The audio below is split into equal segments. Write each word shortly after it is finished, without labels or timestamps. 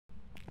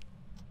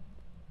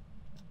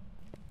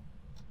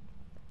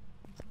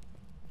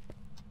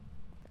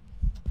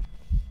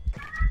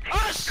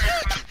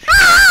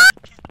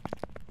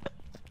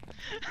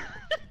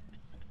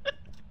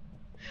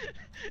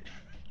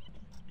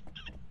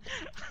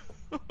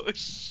Oh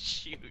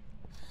shoot.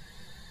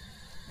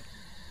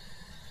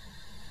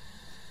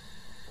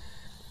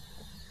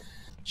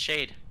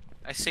 Shade,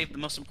 I saved the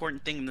most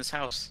important thing in this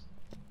house.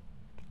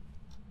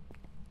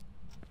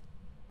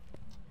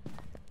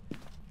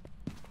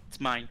 It's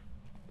mine.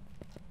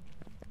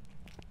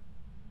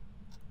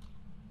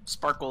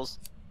 Sparkles.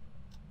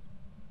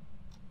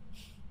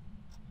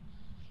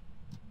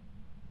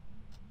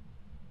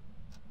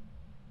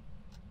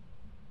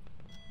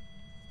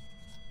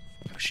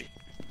 Oh shit.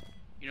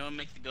 You know what would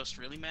make the ghost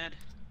really mad?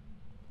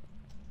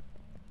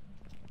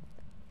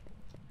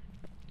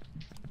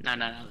 No,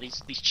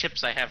 these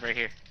chips I have right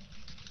here.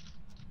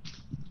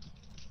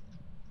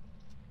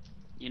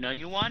 You know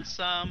you want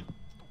some.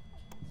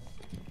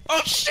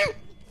 Oh shoot!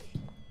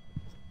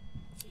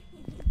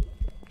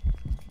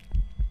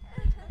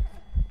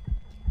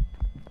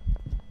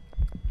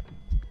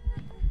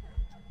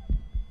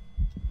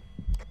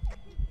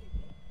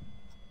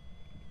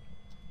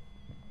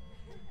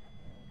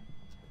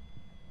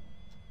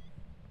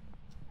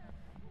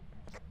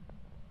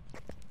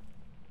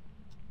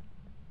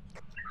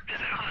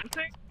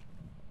 Haunting?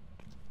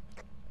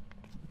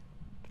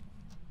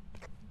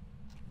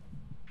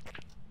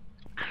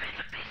 I'm in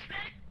the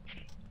basement.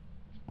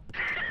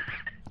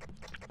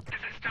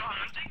 Is it still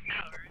haunting? No,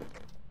 right?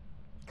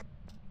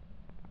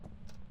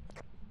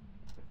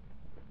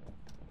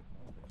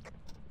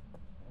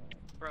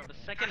 Bro, the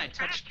second I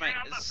touched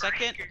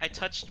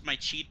my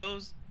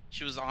Cheetos,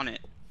 she was on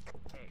it.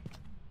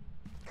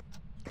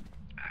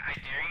 I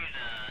dare you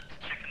to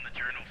check in the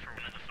journal for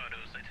one of the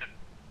photos I took.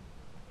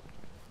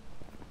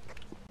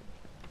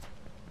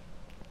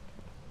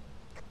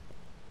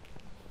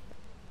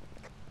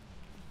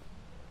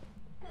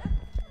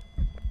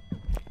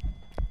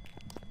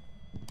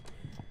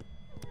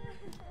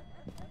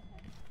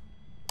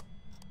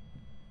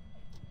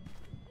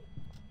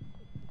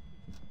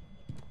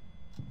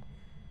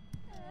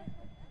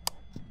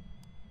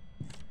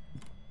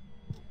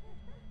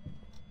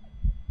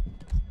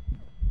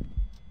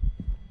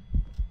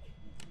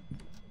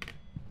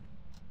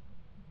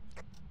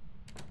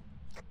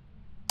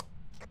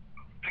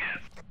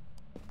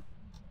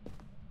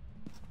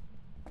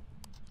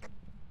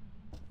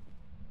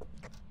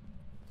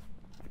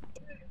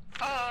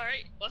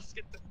 Alright, let's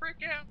get the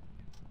frick out.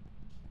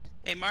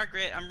 Hey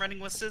Margaret, I'm running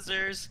with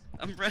scissors.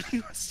 I'm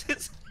running with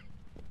scissors.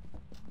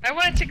 I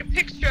want to take a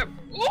picture of.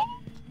 Ooh!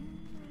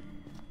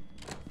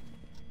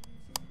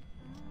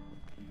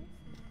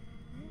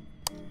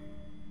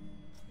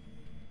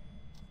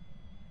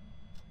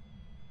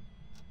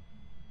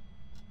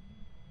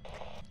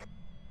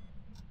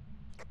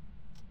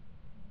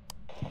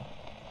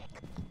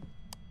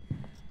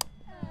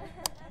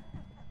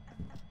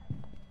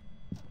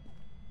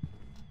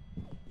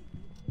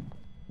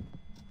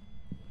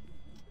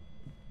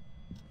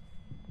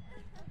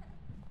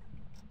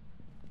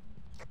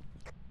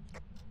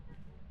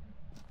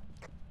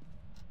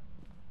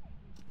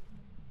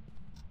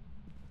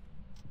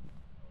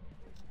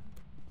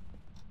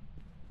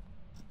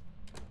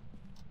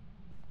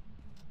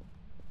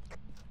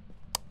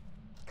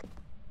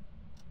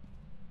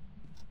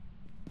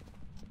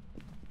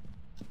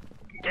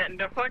 Getting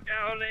the fuck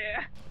out of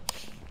there.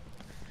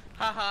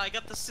 Haha, I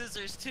got the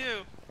scissors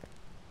too.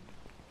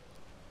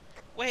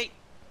 Wait,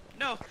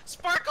 no,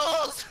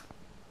 Sparkles!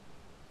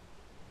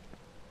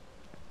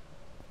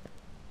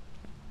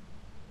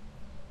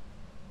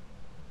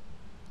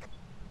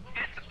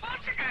 It's a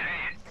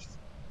poltergeist.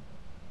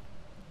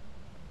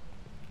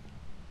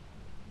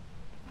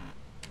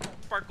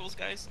 Sparkles,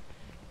 guys.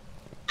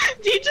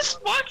 He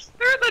just walks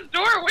through the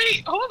door.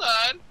 Wait, hold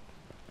on.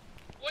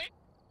 Wait.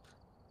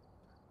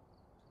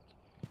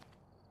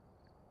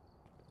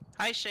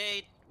 Hi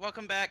Shade,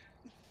 welcome back.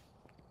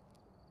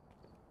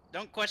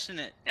 Don't question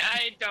it.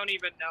 I don't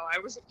even know. I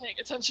wasn't paying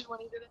attention when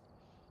he did it.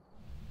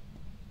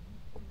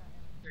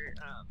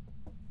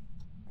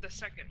 The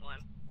second one.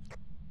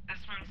 This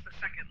one's the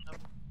second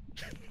level.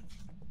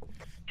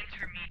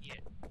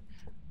 Intermediate.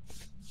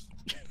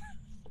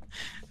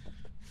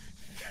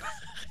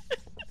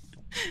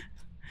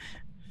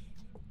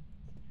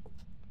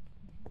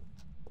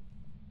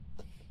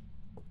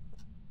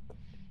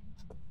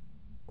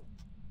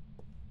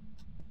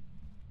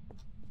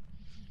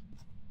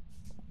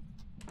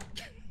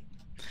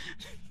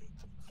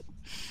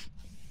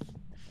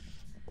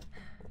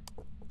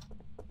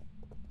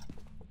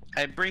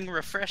 I bring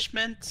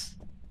refreshments.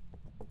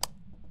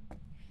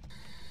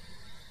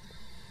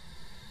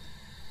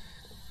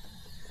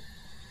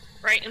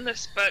 Right in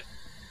this book.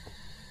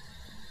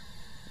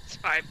 It's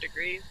 5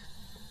 degrees.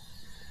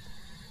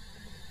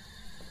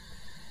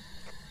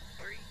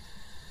 3.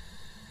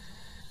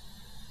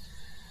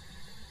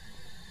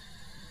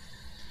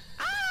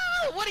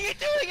 Ah! What are you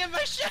doing in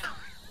my shower?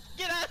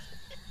 Get out!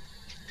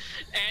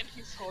 And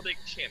he's holding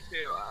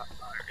shampoo up.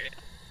 Alright.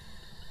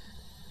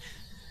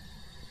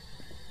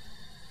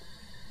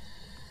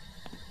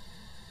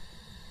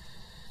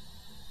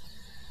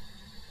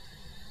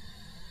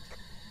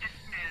 This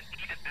man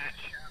needed that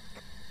shower.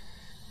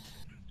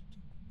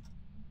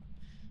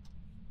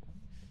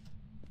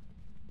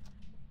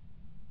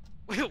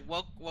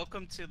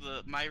 Welcome to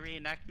my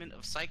reenactment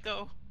of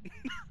Psycho.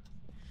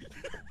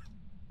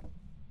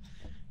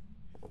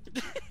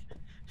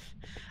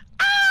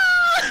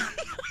 Ah!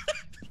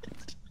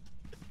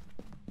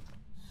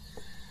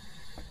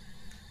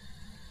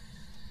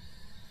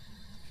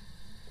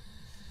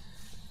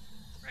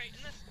 Right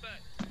in this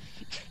butt.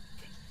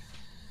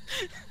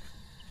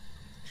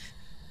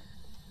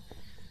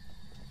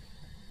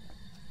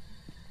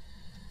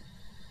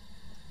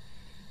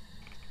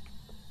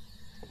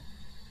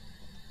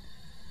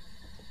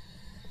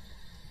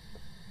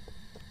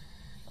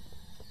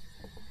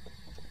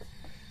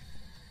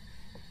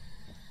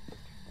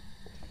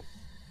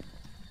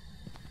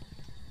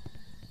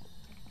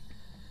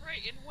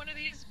 Right in one of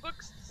these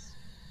books.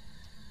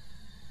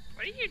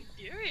 What are you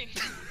doing?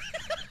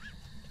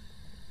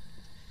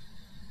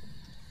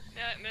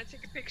 Now I'm gonna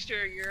take a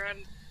picture. You're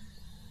on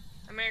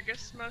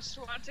America's Most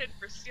Wanted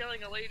for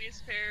stealing a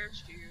lady's pair of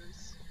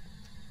shoes.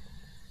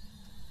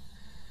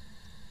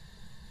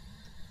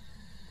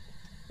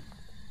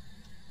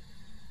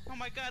 Oh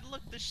my God!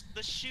 Look, the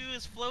shoe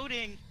is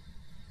floating.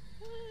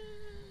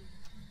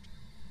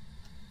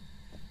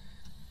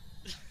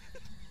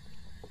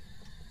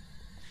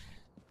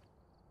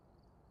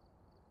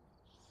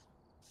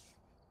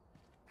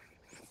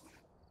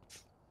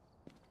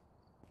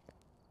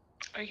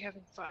 Are you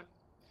having fun?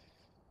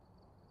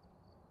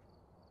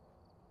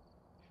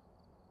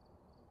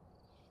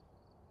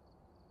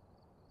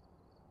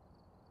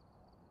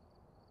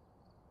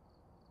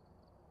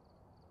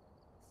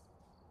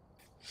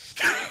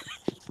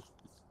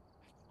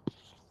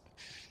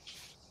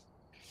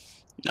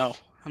 No,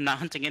 I'm not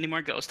hunting any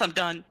more ghosts. I'm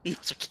done.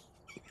 It's okay.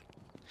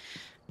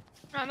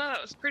 Oh no,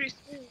 that was pretty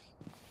smooth.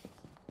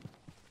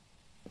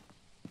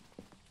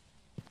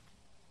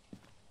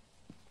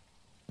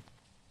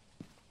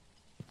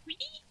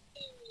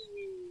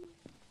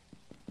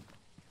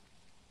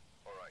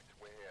 Alright,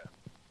 we're here.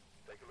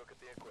 Take a look at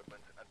the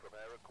equipment and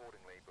prepare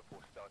accordingly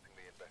before starting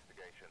the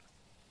investigation.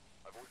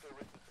 I've also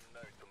written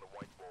some notes on the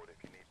whiteboard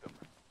if you need them.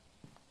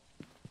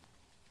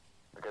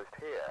 The ghost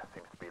here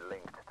seems to be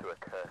linked to a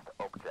cursed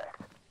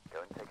object. Go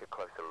and take a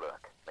closer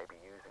look. Maybe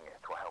using it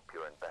will help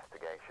your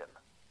investigation.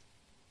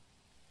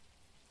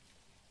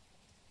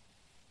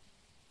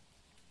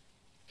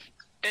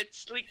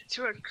 It's linked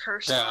to a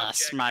cursed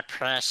That's object. my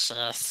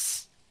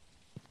precious.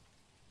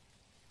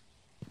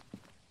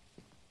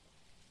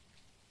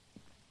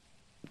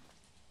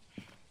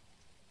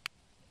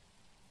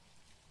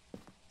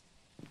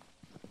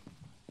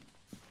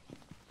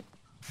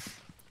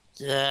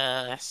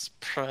 Yes,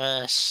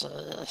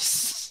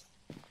 precious.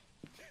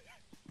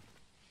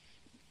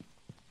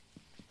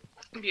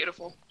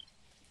 Beautiful.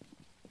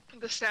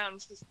 The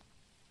sounds. He's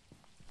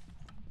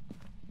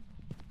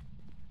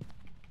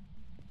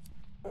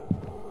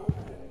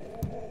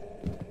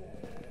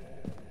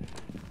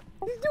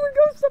doing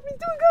ghost stuff! He's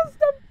doing ghost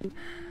stuff!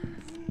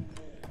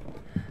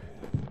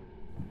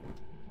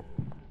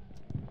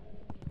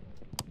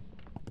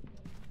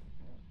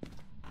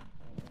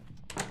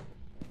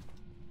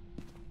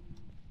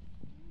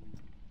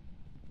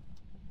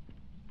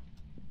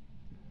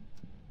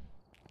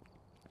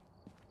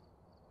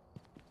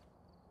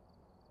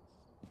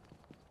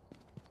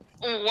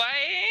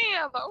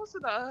 Wow, that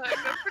wasn't a hug.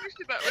 I'm pretty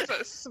sure that was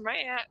a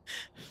smack.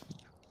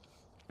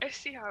 I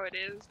see how it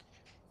is.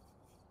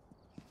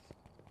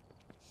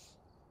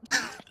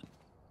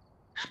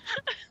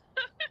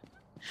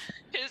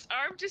 His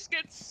arm just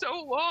gets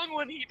so long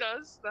when he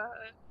does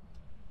that.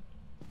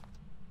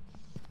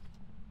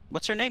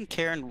 What's her name?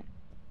 Karen.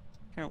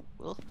 Karen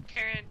Will.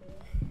 Karen.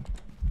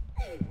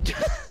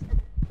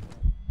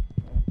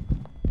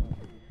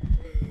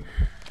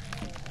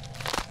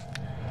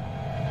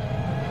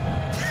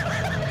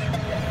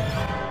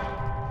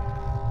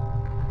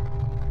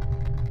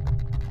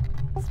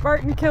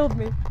 Spartan killed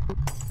me.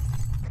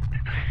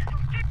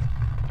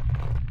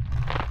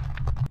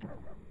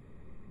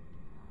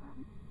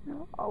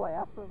 All I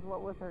asked was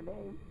what was her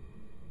name.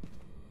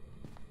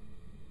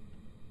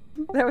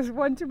 That was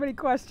one too many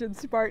questions,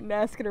 Spartan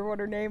asking her what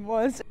her name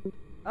was.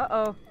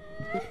 Uh-oh.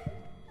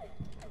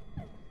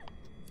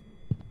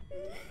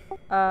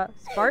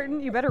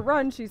 Spartan, you better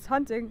run, she's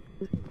hunting.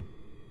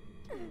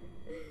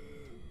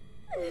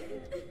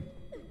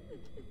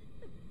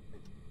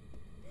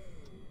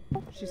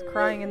 She's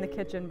crying in the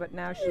kitchen, but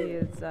now she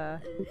is,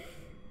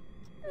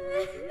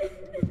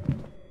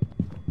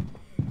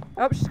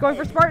 Oh, she's going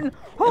for Spartan!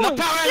 Holy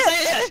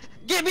shit!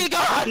 Get me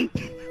gone!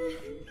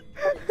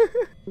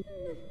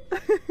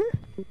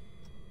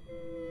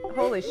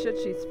 Holy shit,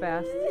 she's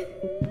fast.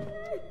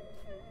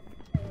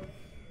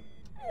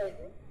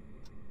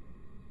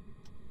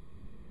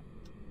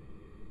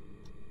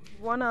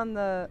 One on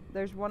the...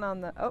 There's one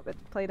on the... Oh, it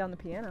played on the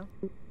piano.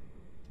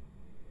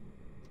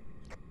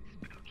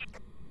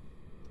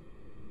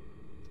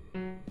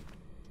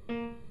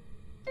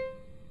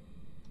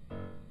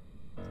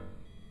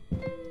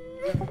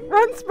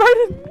 Run,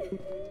 Spartan!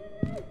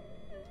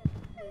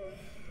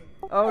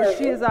 Oh,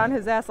 she is on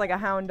his ass like a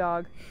hound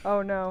dog.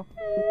 Oh no.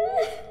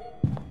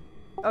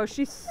 Oh,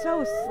 she's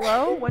so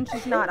slow when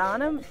she's not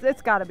on him.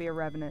 It's gotta be a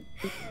revenant.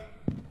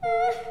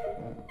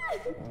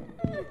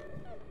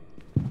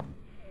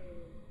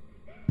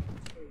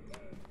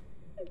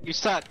 You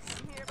suck.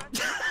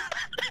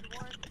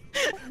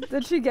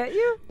 Did she get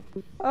you?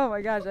 Oh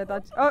my gosh, I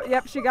thought. Oh,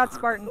 yep, she got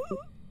Spartan.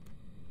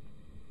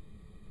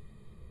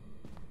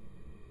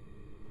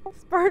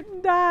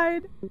 Spartan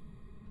died.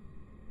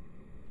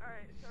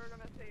 Alright, so we're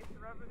gonna say it's a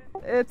revenant.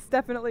 It's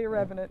definitely a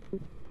revenant.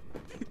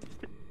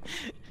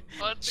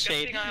 Well, it's a good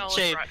Shade, thing I only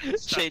Shade, brought you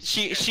stuff.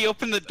 Shade. She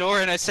opened the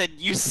door and I said,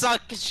 "You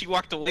suck," and she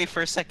walked away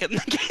for a second.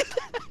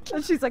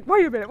 And she's like,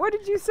 wait a minute, what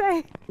did you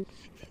say?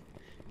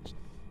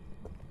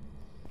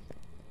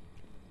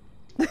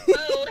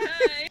 Oh,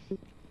 hey!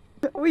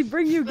 We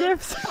bring you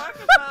gifts. Let's talk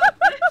about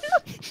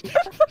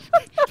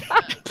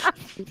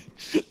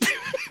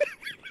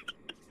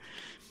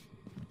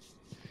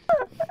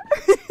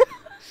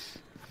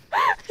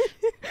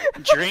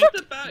Drink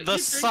It's about the you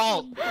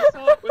salt. drinking the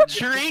salt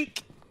with your-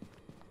 Drink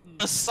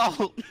the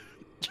salt.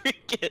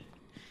 Drink it.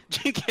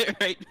 Drink it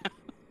right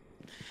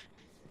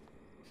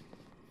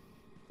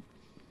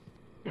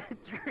now.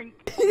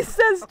 Drink. He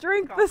says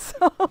drink the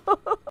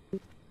salt.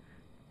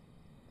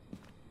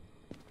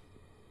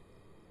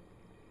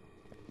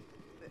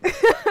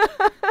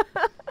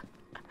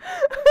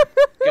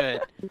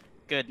 Good.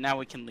 Good. Now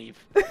we can leave.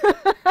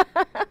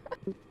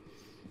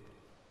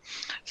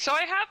 So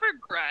I have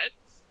regrets.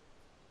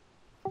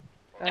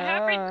 I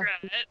have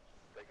regrets.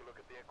 Take a look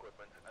at the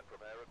equipment and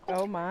prepare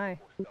Oh my.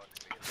 before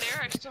starting the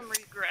There are some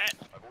regrets.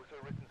 I've also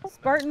written some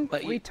Spartan,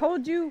 But we you-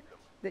 told you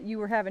that you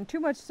were having too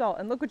much salt,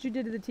 and look what you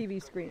did to the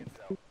TV screens.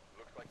 notes.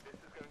 Looks like this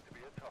is going to be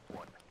a tough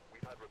one.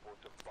 We've had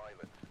reports of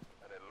violence,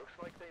 and it looks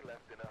like they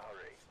left in a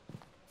hurry.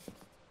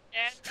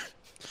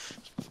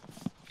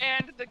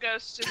 And the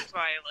ghost is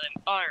violent.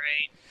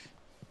 Alright.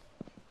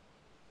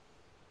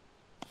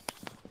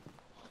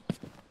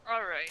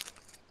 Alright.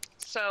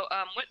 So,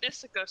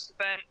 witness a ghost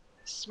event,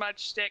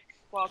 smudge stick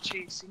while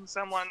chasing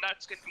someone.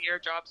 That's gonna be your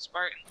job,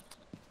 Spartan.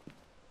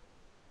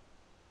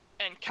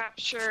 And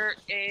capture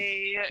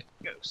a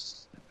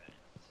ghost event.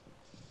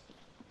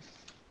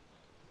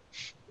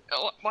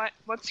 Oh,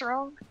 what's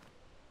wrong?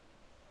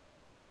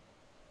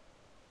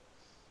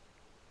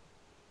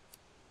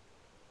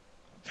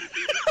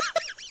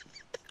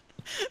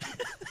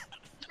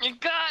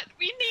 God,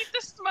 we need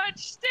the smudge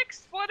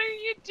sticks. What are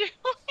you doing?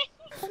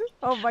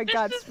 Oh my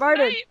god, This is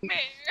Spartan! nightmare.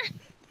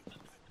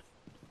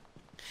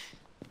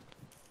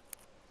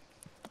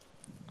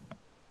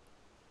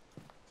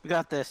 We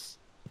got this.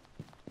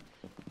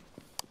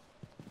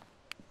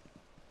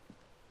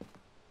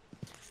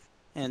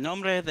 En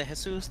nombre de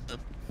Jesus.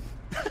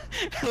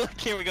 Look,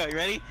 here we go. You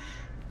ready?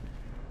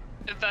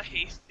 The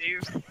haste,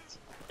 dude.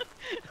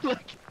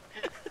 Look.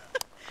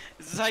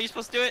 Is this how you're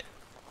supposed to do it?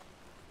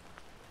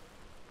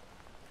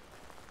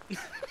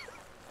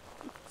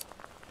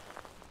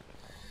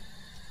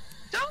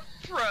 Don't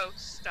throw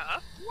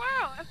stuff.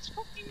 Wow, that's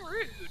fucking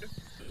rude.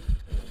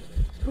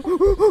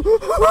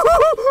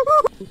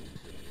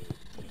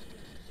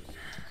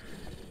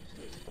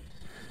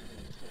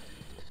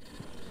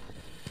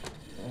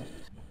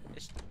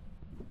 It's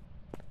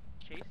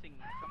chasing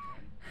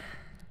someone.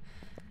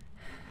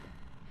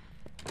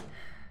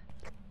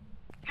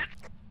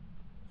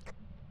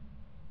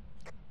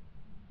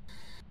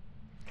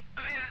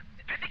 Oh yeah,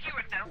 I think you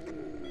would know.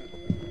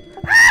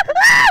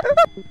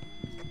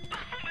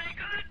 Oh my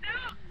god, no!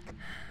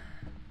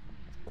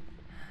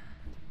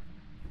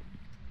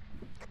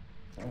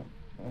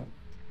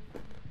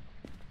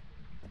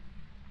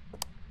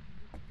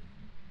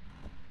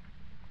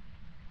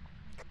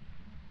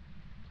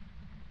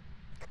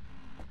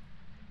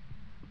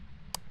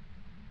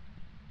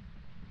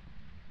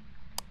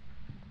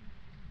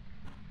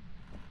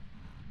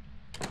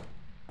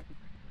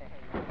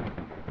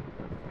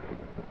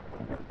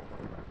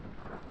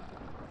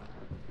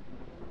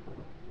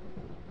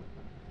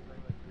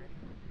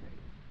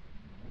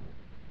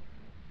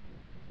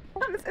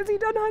 Is he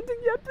done hunting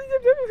yet?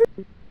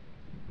 Please.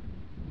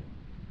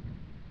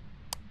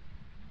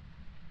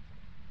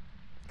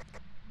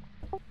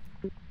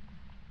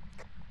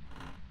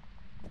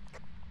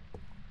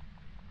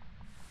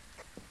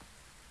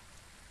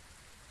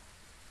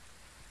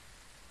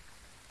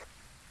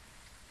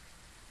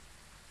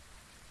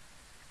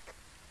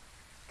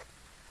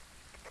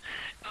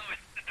 Oh,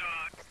 it's the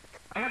dog.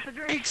 I got the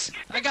drinks.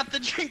 I got the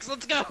drinks.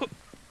 Let's go.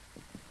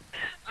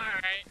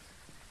 Alright.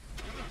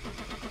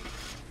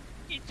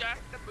 He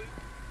jacked the boot.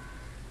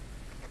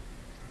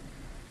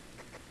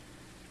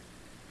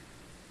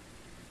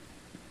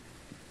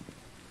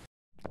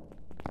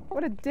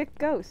 What a dick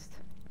ghost.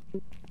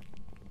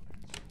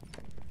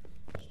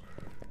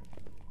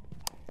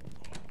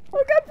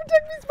 Oh god,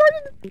 protect me,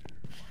 Spartan!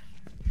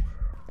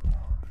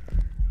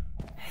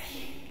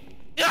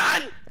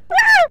 God!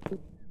 Ah!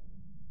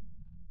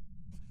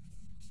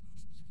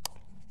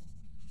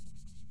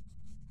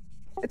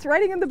 It's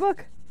writing in the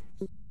book.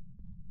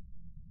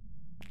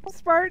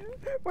 Spartan,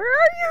 where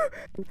are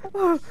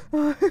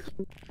you?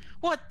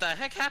 What the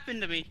heck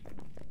happened to me?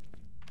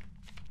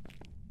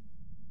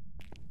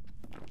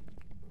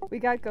 We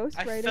got ghost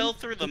I writing. fell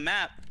through the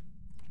map.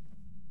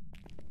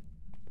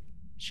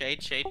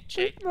 Shade, shade,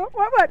 shade. What?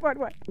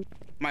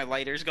 My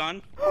lighter's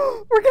gone.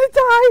 We're gonna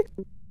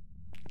die!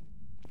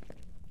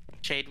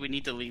 Shade, we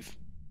need to leave.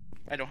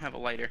 I don't have a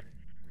lighter.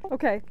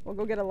 Okay, we'll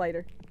go get a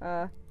lighter.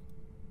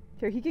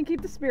 Here, he can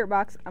keep the spirit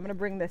box. I'm gonna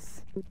bring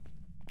this.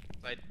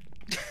 I...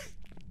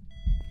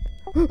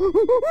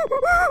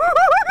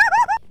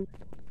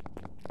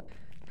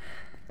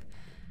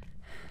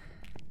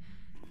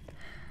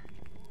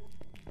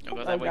 Don't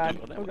go that way, God.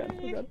 don't go that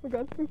Oh way. god, oh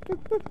god, oh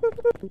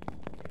god.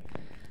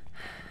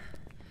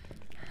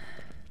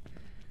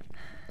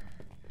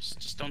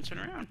 Just don't turn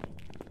around.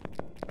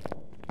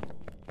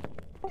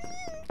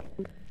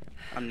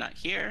 I'm not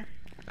here.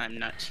 I'm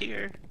not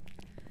here.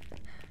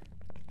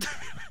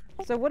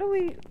 So what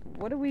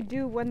do we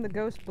do when the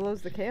ghost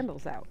blows the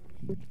candles out?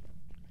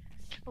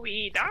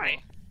 We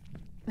die.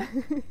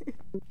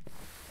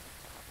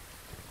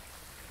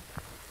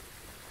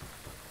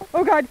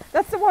 Oh god,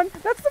 that's the one!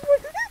 That's the one!